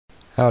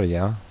Howdy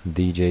y'all,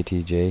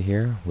 TheJTJ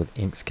here with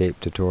Inkscape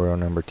tutorial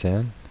number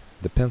 10,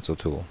 the pencil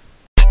tool.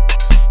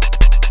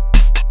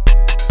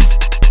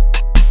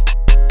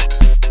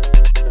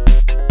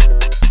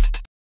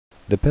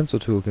 The pencil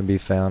tool can be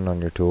found on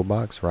your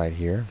toolbox right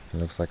here. It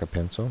looks like a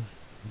pencil.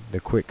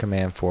 The quick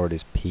command for it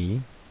is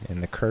P,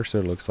 and the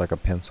cursor looks like a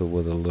pencil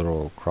with a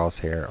little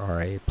crosshair or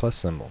a plus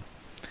symbol.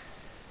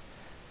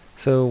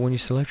 So when you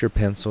select your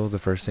pencil, the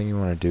first thing you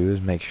want to do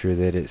is make sure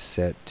that it's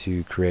set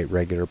to create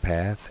regular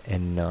path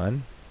and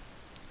none.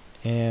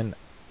 And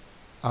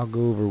I'll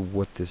go over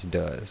what this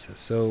does.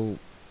 So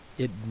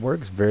it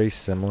works very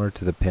similar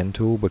to the pen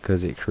tool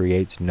because it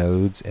creates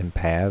nodes and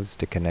paths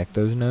to connect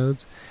those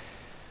nodes,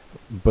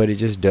 but it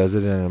just does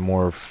it in a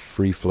more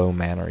free flow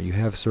manner. You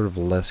have sort of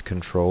less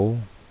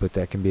control, but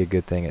that can be a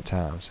good thing at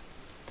times.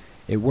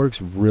 It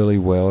works really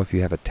well if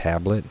you have a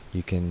tablet.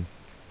 You can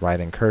write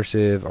in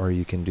cursive, or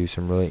you can do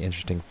some really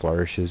interesting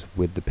flourishes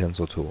with the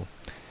pencil tool.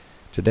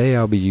 Today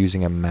I'll be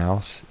using a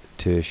mouse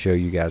to show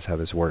you guys how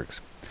this works.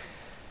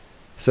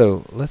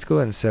 So let's go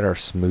ahead and set our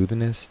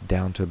smoothness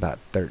down to about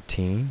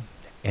 13,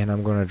 and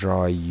I'm going to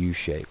draw a U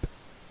shape.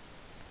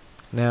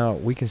 Now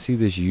we can see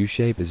this U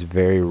shape is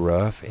very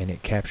rough, and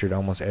it captured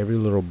almost every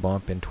little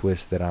bump and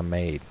twist that I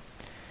made.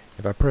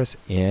 If I press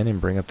N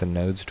and bring up the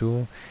nodes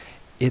tool,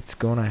 it's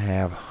going to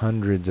have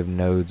hundreds of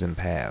nodes and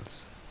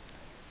paths.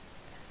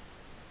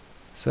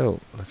 So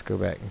let's go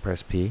back and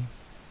press P.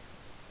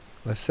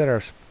 Let's set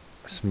our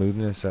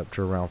smoothness up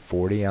to around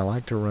 40. I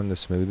like to run the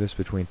smoothness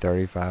between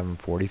 35 and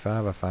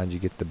 45. I find you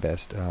get the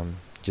best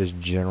just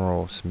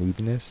general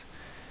smoothness.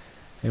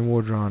 And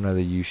we'll draw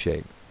another U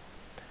shape.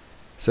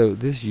 So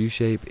this U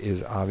shape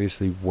is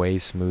obviously way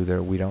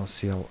smoother. We don't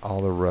see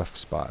all the rough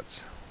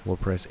spots. We'll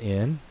press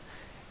N,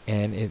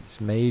 and it's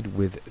made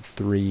with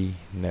 3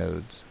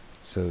 nodes.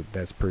 So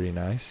that's pretty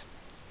nice.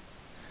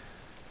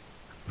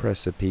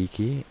 Press the P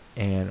key,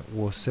 and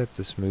we'll set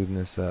the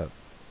smoothness up.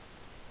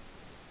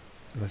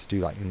 Let's do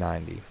like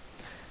 90.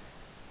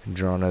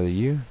 Draw another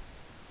U,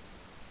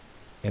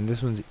 and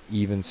this one's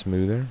even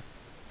smoother.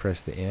 Press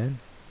the N,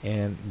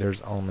 and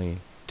there's only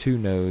 2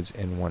 nodes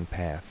and 1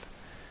 path.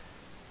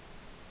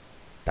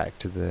 Back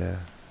to the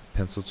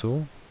pencil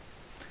tool.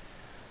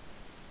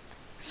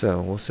 So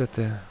we'll set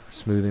the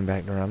smoothing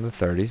back around the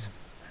 30s.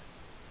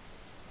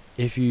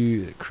 If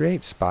you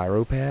create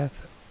spiral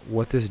path,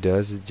 what this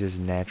does is it just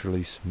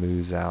naturally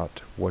smooths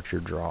out what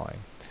you're drawing.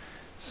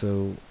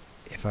 So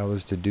if I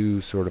was to do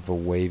sort of a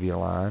wavy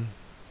line,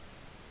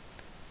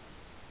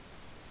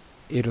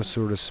 it'll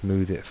sort of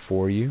smooth it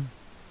for you.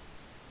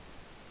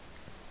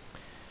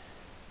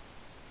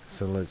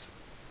 So let's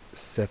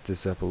set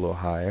this up a little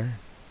higher,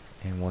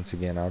 and once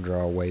again I'll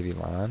draw a wavy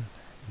line.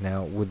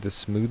 Now with the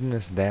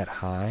smoothness that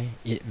high,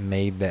 it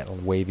made that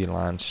wavy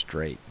line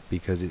straight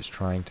because it's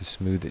trying to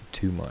smooth it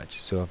too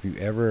much. So if you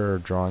ever are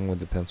drawing with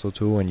the pencil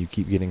tool and you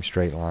keep getting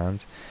straight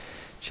lines,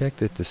 check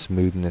that the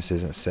smoothness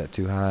isn't set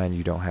too high and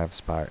you don't have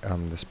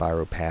the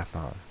spiral path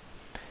on.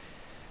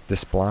 The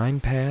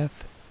spline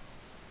path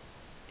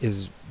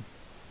is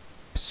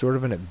sort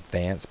of an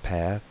advanced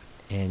path,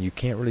 and you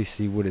can't really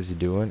see what it's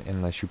doing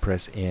unless you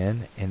press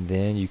N, and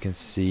then you can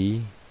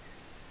see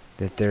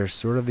that there's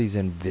sort of these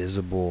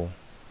invisible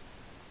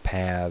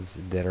paths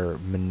that are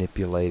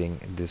manipulating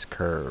this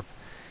curve,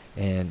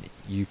 and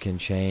you can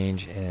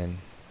change and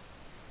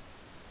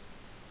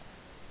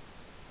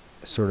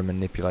sort of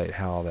manipulate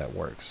how all that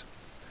works.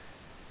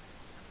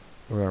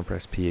 We're going to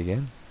press P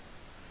again.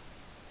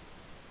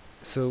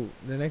 So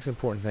the next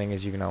important thing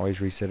is you can always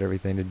reset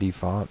everything to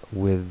default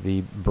with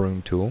the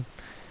broom tool.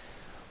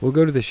 We'll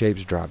go to the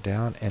shapes drop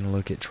down and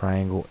look at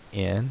triangle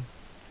N.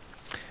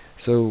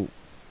 So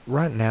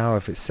right now,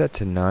 if it's set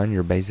to none,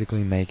 you're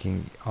basically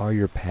making all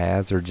your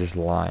paths are just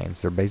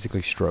lines. They're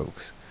basically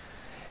strokes,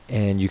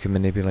 and you can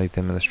manipulate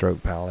them in the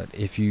stroke palette.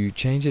 If you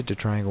change it to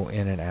triangle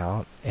in and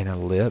out and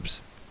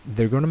ellipse,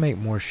 they're going to make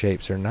more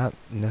shapes. They're not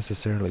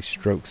necessarily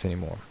strokes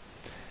anymore.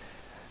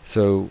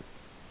 So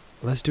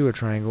let's do a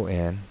triangle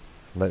in.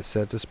 Let's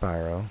set the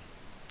spiral.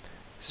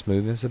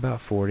 Smoothness about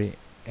 40,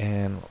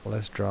 and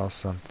let's draw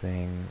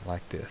something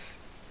like this.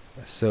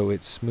 So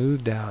it's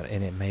smoothed out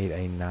and it made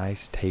a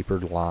nice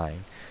tapered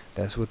line.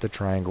 That's what the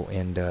triangle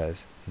N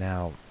does.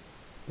 Now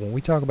when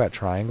we talk about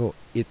triangle,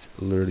 it's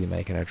literally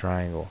making a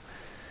triangle.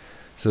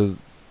 So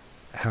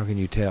how can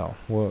you tell?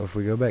 Well, if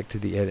we go back to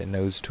the edit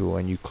nodes tool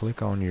and you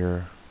click on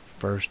your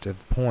first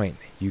point,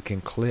 you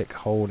can click,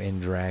 hold,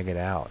 and drag it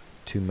out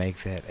to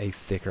make that a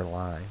thicker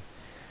line.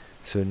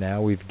 So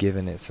now we've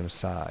given it some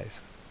size.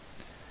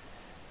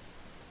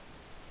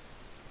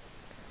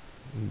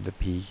 The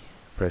P,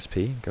 press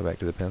P, go back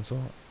to the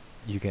pencil.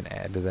 You can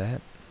add to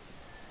that.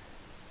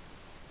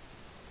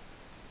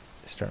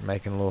 Start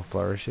making little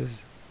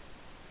flourishes.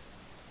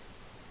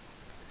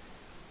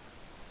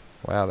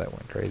 Wow, that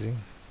went crazy.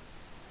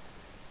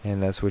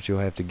 And that's what you'll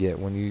have to get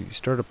when you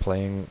start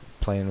playing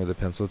with the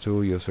pencil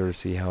tool. You'll sort of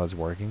see how it's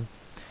working,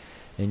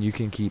 and you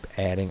can keep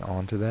adding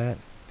on to that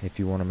if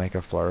you want to make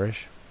a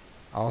flourish.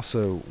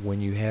 Also,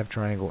 when you have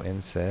triangle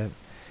inset,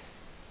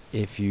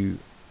 if you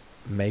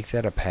make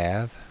that a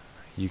path,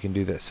 You can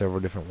do that several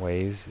different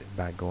ways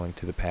by going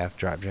to the path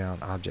drop down,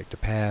 object to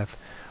path,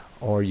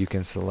 or you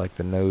can select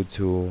the node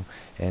tool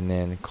and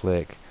then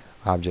click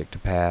object to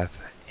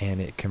path,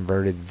 and it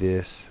converted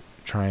this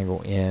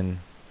triangle in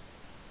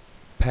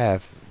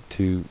path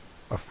to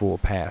a full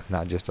path,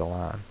 not just a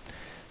line.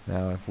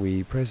 Now if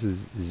we press the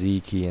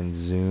Z key and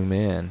zoom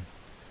in,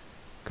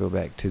 go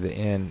back to the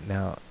end,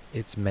 now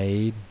it's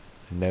made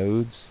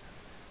nodes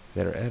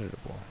that are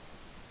editable.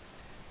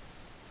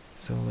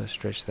 So let's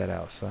stretch that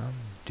out some.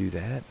 Do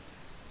that.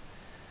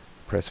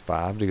 Press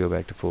 5 to go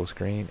back to full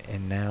screen,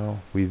 and now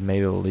we've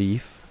made a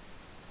leaf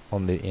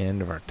on the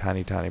end of our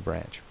tiny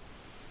branch.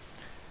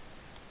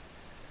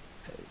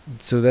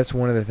 So that's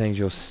one of the things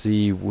you'll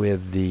see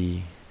with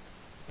the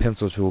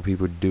pencil tool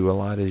people do a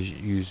lot, is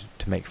use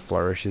to make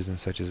flourishes and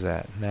such as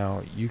that.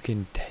 Now you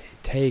can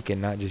take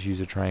and not just use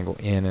a triangle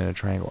in and a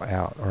triangle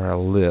out or an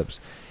ellipse.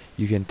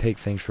 You can take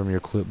things from your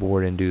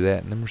clipboard and do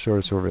that, and then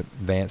sort of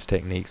advanced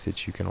techniques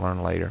that you can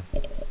learn later.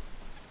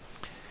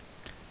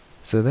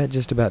 So that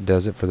just about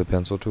does it for the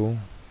pencil tool.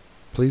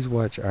 Please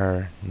watch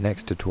our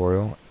next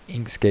tutorial,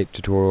 Inkscape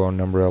tutorial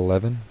number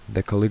 11,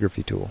 the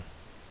calligraphy tool.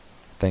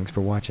 Thanks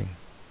for watching.